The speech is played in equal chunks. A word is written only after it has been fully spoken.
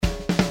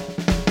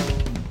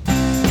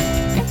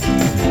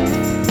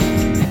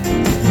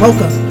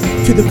Welcome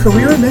to the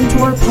Career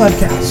Mentor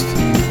Podcast,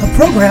 a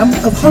program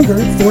of Hunger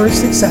for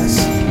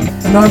Success,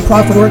 a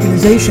nonprofit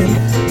organization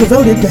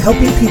devoted to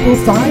helping people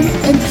find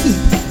and keep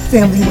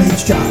family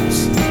wage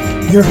jobs.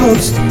 Your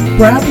host,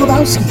 Brad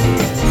Lebowski,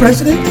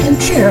 President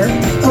and Chair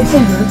of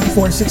Hunger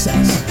for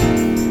Success.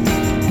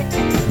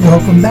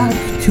 Welcome back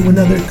to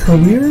another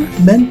Career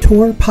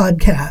Mentor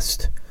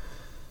Podcast.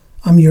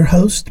 I'm your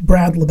host,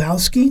 Brad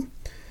Lebowski,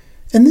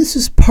 and this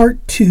is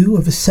part 2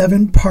 of a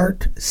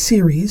 7-part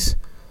series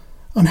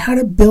on how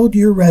to build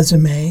your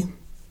resume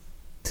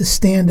to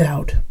stand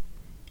out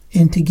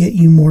and to get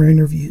you more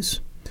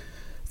interviews.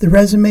 The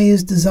resume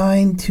is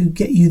designed to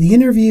get you the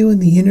interview, and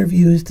the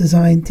interview is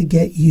designed to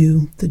get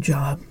you the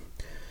job.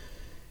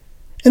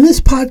 And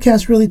this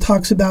podcast really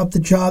talks about the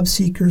job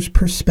seeker's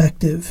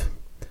perspective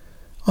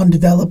on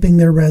developing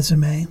their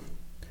resume.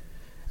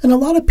 And a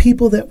lot of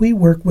people that we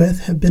work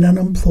with have been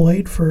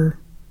unemployed for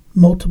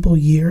multiple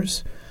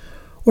years,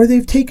 or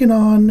they've taken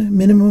on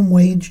minimum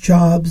wage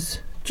jobs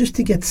just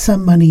to get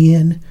some money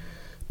in,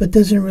 but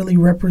doesn't really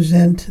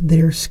represent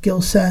their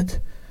skill set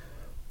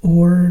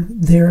or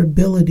their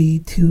ability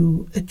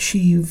to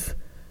achieve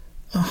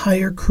a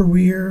higher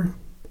career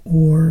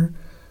or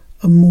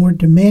a more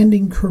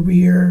demanding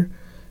career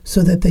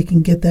so that they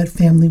can get that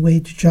family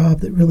wage job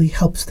that really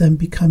helps them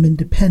become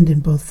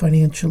independent both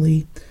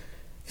financially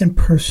and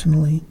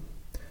personally.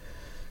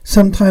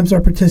 Sometimes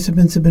our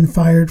participants have been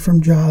fired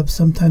from jobs.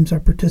 Sometimes our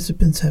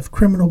participants have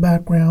criminal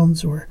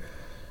backgrounds or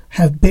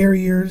have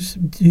barriers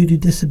due to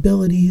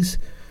disabilities.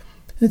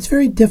 And it's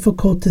very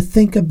difficult to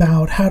think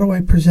about, how do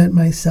I present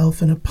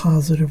myself in a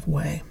positive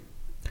way?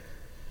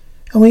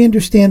 And we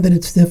understand that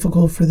it's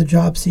difficult for the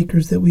job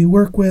seekers that we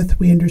work with.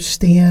 We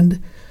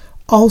understand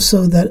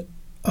also that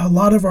a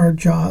lot of our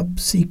job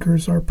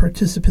seekers, our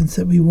participants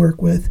that we work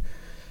with,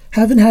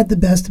 haven't had the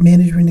best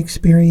management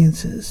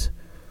experiences.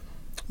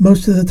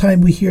 Most of the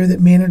time we hear that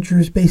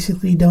managers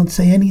basically don't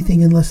say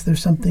anything unless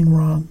there's something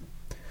wrong.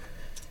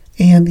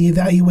 And the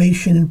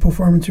evaluation and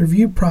performance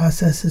review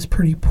process is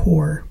pretty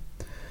poor.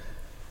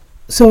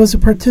 So as a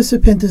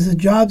participant, as a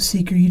job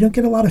seeker, you don't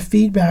get a lot of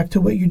feedback to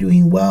what you're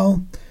doing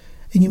well,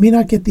 and you may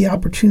not get the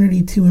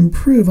opportunity to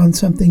improve on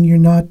something you're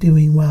not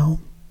doing well.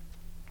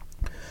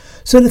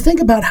 So to think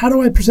about, how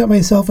do I present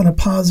myself in a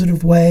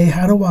positive way?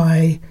 How do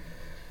I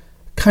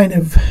kind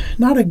of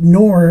not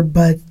ignore,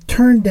 but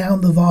turn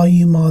down the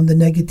volume on the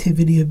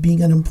negativity of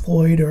being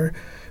unemployed or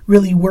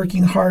really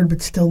working hard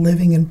but still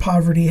living in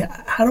poverty?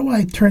 How do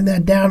I turn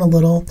that down a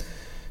little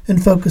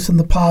and focus on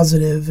the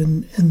positive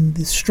and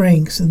the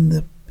strengths and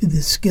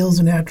the skills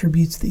and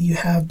attributes that you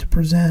have to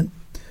present?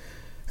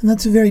 And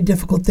that's a very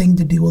difficult thing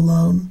to do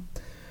alone.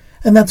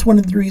 And that's one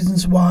of the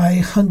reasons why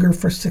Hunger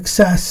for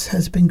Success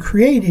has been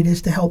created,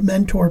 is to help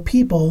mentor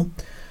people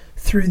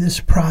through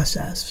this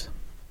process.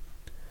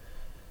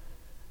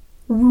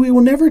 We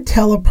will never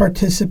tell a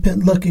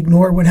participant, look,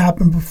 ignore what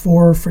happened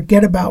before,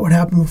 forget about what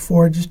happened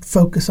before, just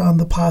focus on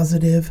the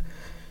positive,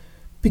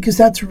 because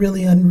that's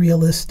really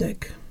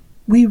unrealistic.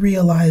 We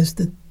realize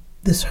that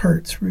this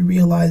hurts. We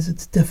realize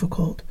it's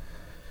difficult.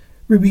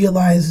 We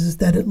realize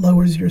that it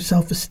lowers your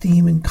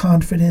self-esteem and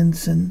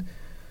confidence and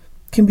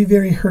can be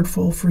very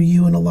hurtful for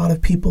you and a lot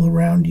of people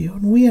around you.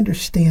 And we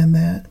understand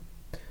that.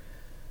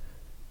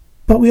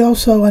 But we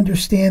also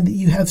understand that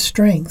you have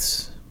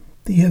strengths,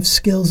 that you have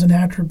skills and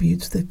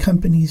attributes that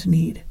companies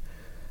need,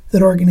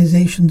 that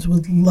organizations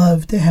would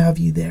love to have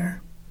you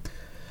there.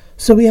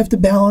 So we have to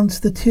balance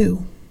the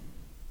two.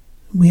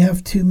 We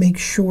have to make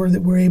sure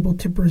that we're able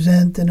to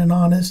present in an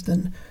honest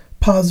and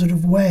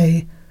positive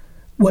way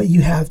what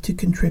you have to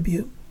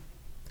contribute.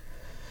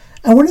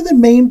 And one of the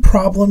main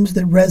problems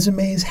that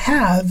resumes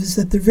have is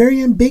that they're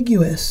very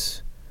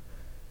ambiguous.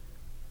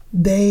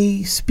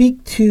 They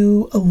speak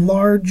to a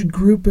large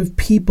group of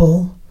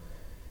people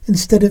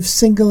instead of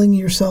singling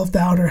yourself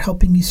out or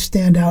helping you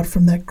stand out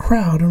from that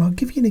crowd. And I'll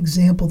give you an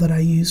example that I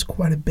use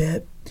quite a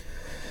bit.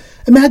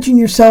 Imagine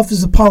yourself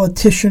as a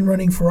politician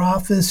running for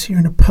office. You're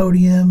in a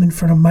podium in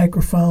front of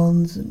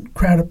microphones, and a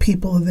crowd of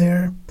people are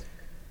there.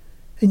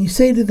 And you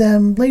say to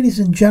them, ladies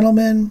and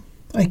gentlemen,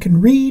 I can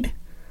read,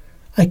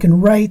 I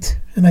can write,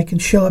 and I can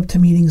show up to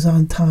meetings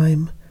on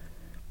time.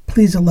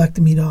 Please elect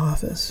me to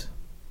office.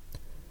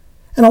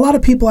 And a lot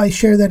of people I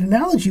share that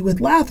analogy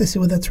with laugh. They say,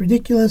 well, that's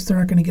ridiculous. They're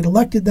not going to get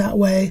elected that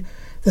way.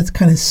 That's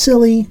kind of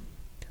silly.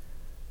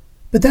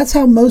 But that's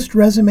how most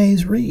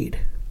resumes read.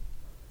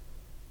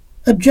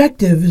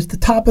 Objective is the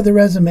top of the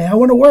resume. I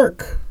want to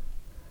work.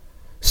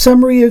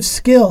 Summary of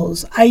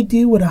skills. I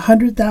do what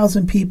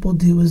 100,000 people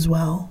do as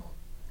well.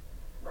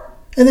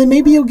 And then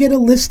maybe you'll get a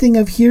listing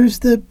of, here's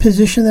the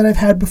position that I've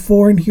had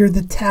before, and here are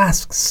the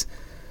tasks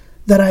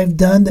that I've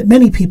done that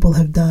many people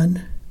have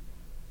done.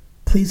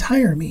 Please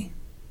hire me.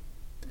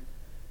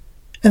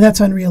 And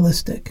that's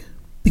unrealistic,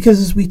 because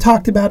as we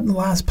talked about in the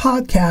last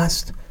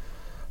podcast, a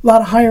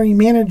lot of hiring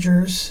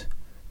managers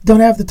don't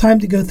have the time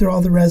to go through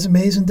all the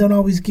resumes and don't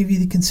always give you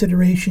the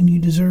consideration you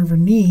deserve or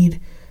need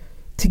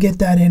to get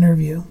that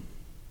interview.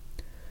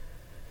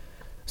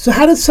 So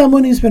how does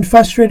someone who's been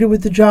frustrated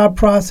with the job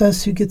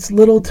process, who gets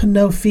little to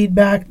no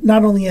feedback,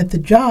 not only at the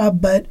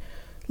job, but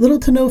little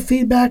to no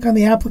feedback on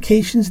the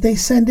applications they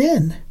send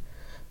in?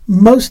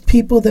 Most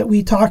people that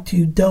we talk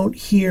to don't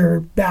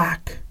hear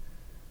back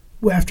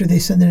after they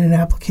send in an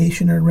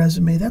application or a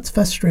resume. That's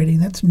frustrating.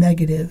 That's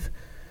negative.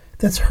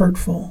 That's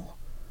hurtful.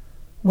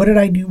 What did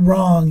I do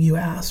wrong, you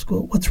ask?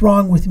 Well, what's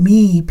wrong with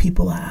me,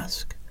 people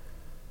ask.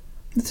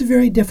 It's a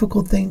very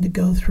difficult thing to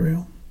go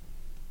through.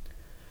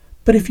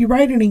 But if you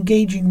write an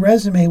engaging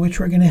resume, which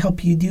we're going to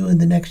help you do in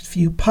the next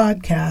few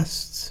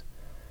podcasts,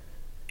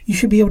 you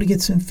should be able to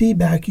get some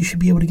feedback. You should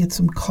be able to get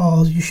some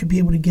calls. You should be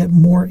able to get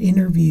more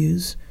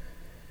interviews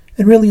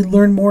and really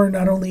learn more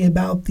not only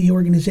about the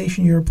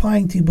organization you're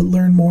applying to, but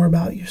learn more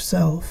about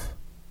yourself.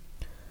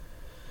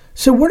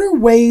 So what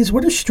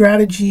are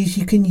strategies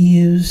you can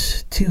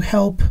use to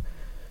help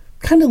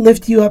kind of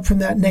lift you up from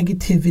that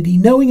negativity,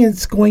 knowing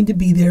it's going to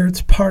be there,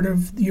 it's part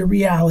of your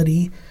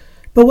reality,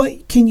 but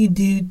what can you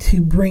do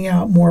to bring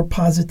out more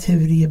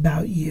positivity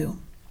about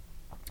you?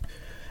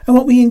 And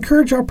what we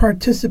encourage our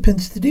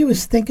participants to do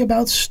is think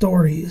about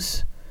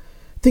stories.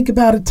 Think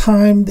about a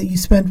time that you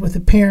spent with a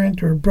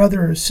parent or a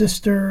brother or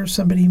sister or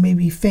somebody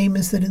maybe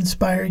famous that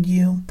inspired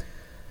you.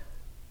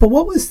 But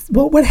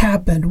what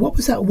happened? What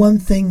was that one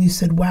thing you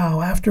said,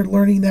 wow, after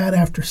learning that,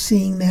 after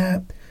seeing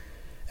that,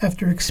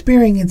 after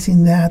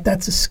experiencing that,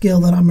 that's a skill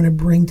that I'm going to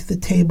bring to the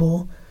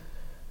table,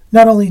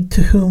 not only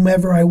to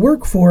whomever I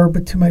work for,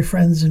 but to my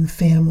friends and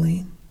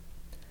family.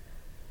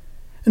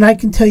 And I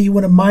can tell you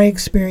one of my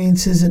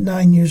experiences at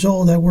 9 years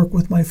old. I worked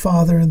with my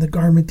father in the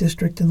garment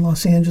district in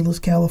Los Angeles,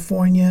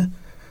 California.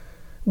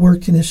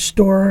 Worked in his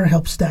store,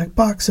 helped stack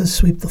boxes,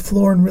 sweep the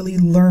floor, and really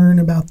learn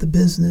about the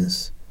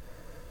business.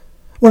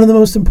 One of the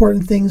most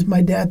important things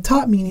my dad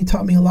taught me, and he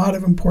taught me a lot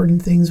of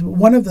important things, but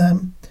one of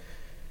them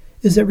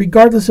is that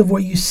regardless of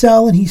what you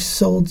sell, and he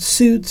sold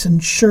suits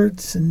and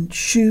shirts and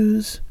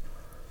shoes,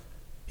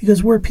 he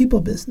goes, we're a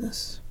people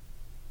business.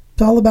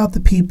 It's all about the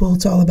people.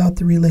 It's all about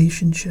the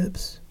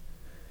relationships.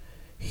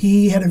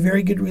 He had a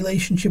very good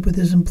relationship with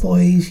his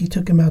employees. He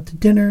took them out to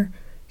dinner.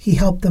 He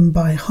helped them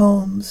buy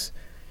homes.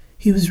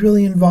 He was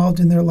really involved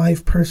in their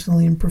life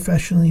personally and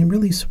professionally and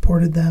really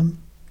supported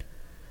them.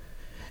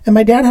 And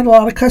my dad had a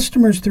lot of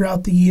customers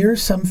throughout the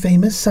years, some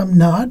famous, some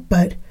not,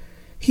 but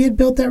he had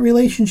built that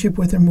relationship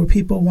with them where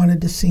people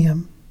wanted to see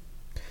him.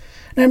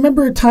 And I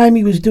remember a time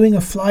he was doing a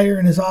flyer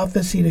in his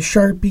office. He had a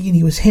Sharpie and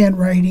he was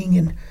handwriting.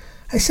 And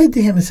I said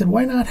to him,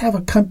 why not have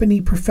a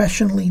company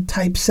professionally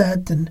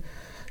typeset and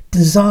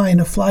design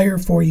a flyer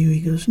for you?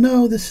 He goes,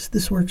 no,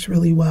 this works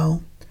really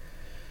well.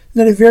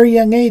 And at a very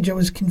young age, I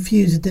was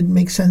confused. It didn't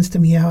make sense to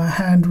me how a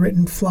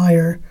handwritten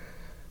flyer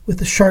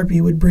with a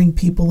Sharpie would bring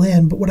people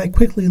in. But what I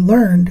quickly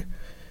learned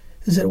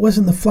is that it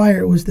wasn't the flyer,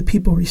 it was the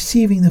people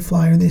receiving the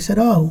flyer. And they said,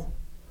 oh,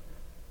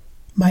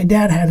 my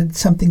dad had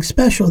something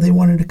special. They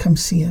wanted to come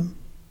see him.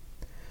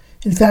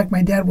 In fact,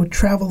 my dad would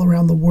travel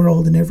around the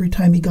world, and every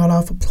time he got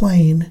off a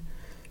plane,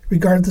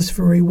 regardless of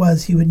where he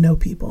was, he would know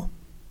people.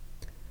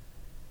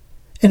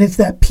 And it's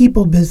that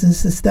people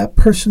business, it's that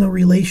personal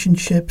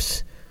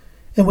relationships,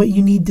 and what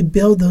you need to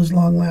build those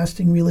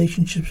long-lasting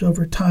relationships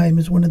over time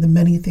is one of the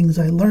many things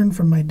I learned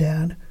from my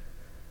dad,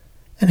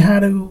 and how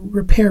to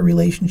repair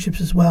relationships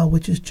as well,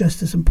 which is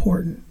just as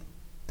important.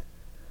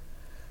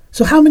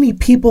 So how many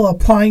people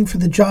applying for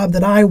the job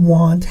that I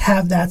want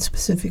have that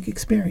specific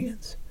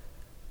experience?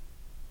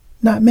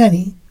 Not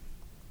many.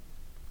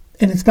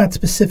 And it's not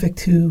specific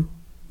to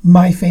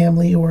my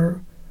family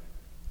or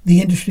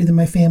the industry that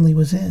my family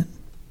was in.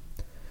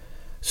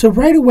 So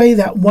right away,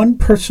 that one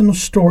personal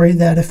story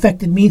that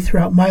affected me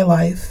throughout my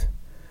life,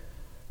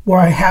 where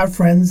I have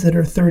friends that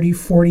are 30,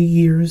 40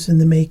 years in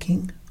the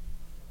making,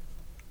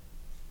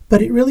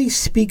 but it really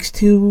speaks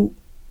to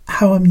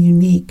how I'm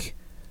unique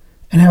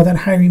and how that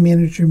hiring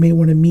manager may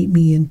want to meet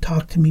me and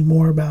talk to me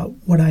more about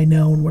what I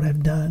know and what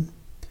I've done.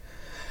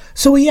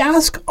 So we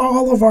ask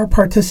all of our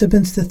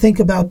participants to think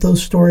about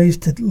those stories,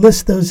 to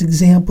list those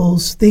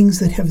examples, things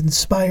that have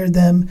inspired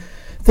them,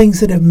 things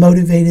that have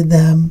motivated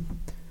them.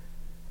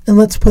 And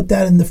let's put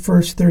that in the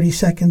first 30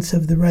 seconds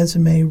of the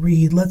resume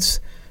read. Let's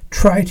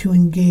try to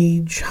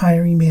engage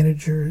hiring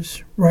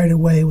managers right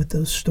away with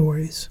those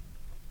stories.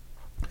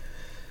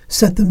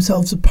 Set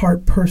themselves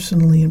apart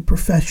personally and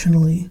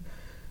professionally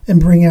and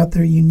bring out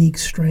their unique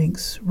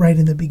strengths right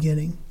in the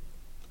beginning.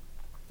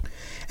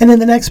 And in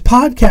the next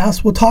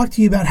podcast, we'll talk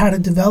to you about how to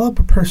develop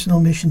a personal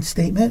mission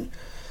statement.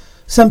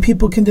 Some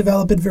people can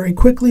develop it very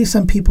quickly.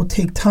 Some people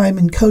take time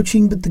and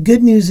coaching. But the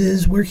good news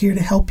is we're here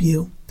to help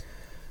you.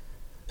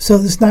 So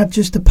this is not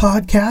just a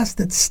podcast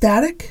that's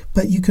static,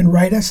 but you can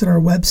write us at our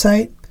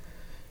website,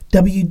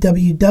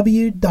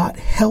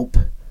 www.help,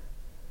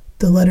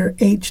 the letter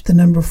H, the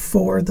number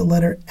 4, the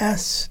letter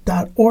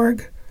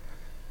S.org.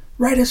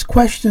 Write us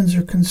questions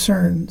or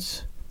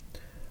concerns.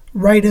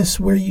 Write us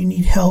where you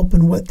need help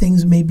and what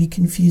things may be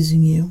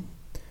confusing you.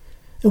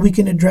 And we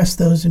can address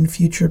those in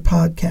future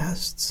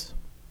podcasts.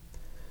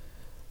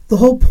 The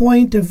whole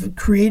point of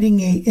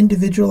creating an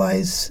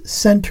individualized,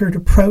 centered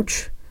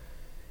approach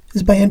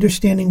is by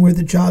understanding where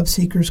the job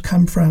seekers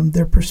come from,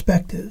 their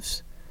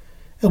perspectives.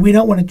 And we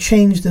don't want to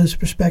change those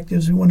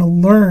perspectives. We want to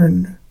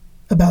learn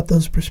about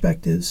those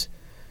perspectives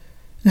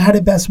and how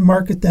to best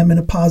market them in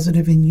a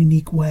positive and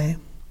unique way.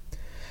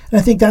 And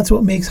I think that's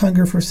what makes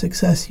Hunger for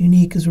Success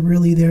unique, is we're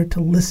really there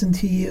to listen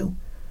to you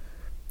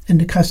and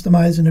to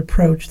customize an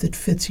approach that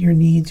fits your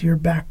needs, your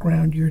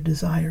background, your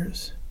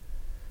desires.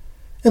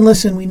 And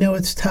listen, we know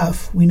it's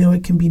tough. We know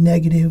it can be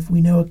negative.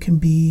 We know it can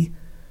be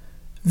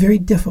very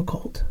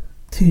difficult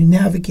to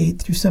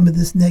navigate through some of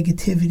this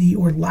negativity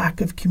or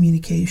lack of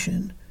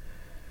communication.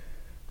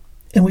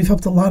 And we've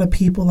helped a lot of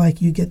people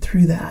like you get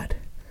through that.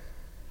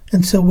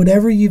 And so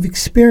whatever you've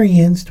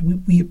experienced,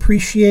 we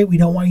appreciate. We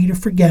don't want you to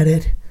forget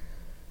it.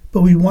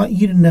 But we want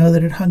you to know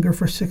that at Hunger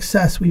for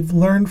Success, we've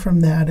learned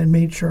from that and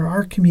made sure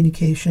our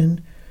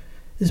communication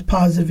is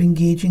positive,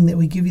 engaging, that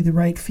we give you the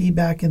right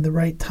feedback in the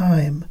right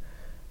time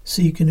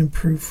so you can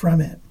improve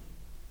from it.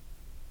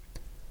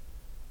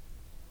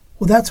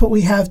 Well, that's what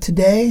we have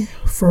today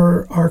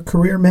for our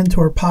Career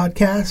Mentor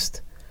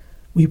podcast.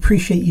 We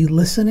appreciate you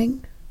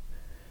listening.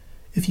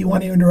 If you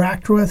want to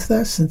interact with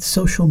us in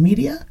social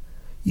media,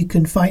 you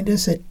can find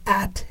us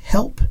at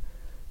help,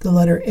 the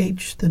letter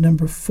H, the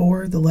number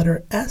 4, the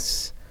letter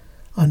S,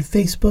 on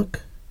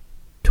Facebook,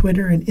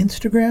 Twitter, and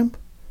Instagram.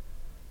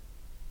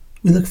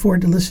 We look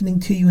forward to listening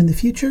to you in the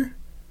future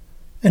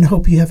and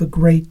hope you have a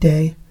great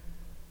day.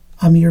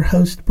 I'm your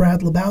host,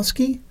 Brad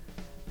Lebowski,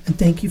 and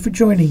thank you for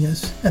joining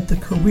us at the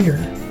Career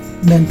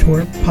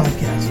Mentor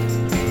Podcast.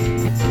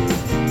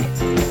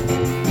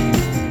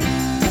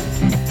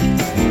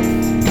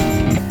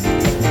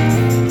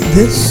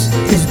 This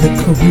is the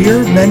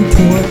Career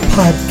Mentor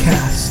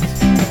Podcast,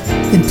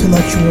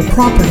 intellectual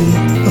property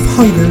of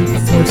Hunger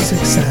for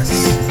Success.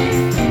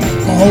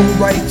 All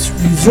rights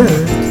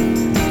reserved,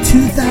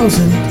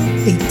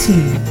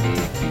 2018.